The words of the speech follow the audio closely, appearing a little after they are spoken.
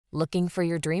Looking for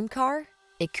your dream car?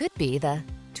 It could be the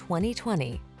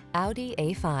 2020 Audi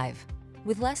A5.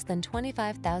 With less than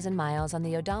 25,000 miles on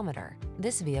the odometer,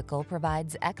 this vehicle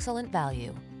provides excellent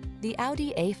value. The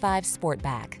Audi A5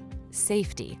 Sportback.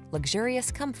 Safety, luxurious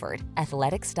comfort,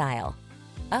 athletic style.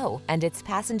 Oh, and it's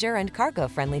passenger and cargo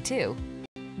friendly too.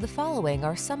 The following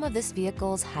are some of this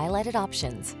vehicle's highlighted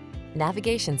options: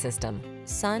 navigation system,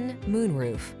 sun,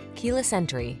 moonroof, keyless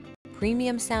entry,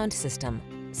 premium sound system,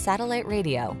 satellite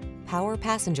radio, power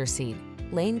passenger seat,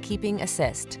 lane keeping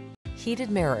assist,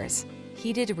 heated mirrors,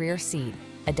 heated rear seat,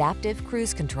 adaptive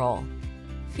cruise control.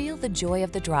 Feel the joy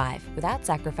of the drive without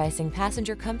sacrificing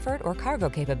passenger comfort or cargo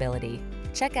capability.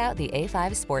 Check out the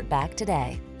A5 Sportback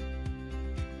today.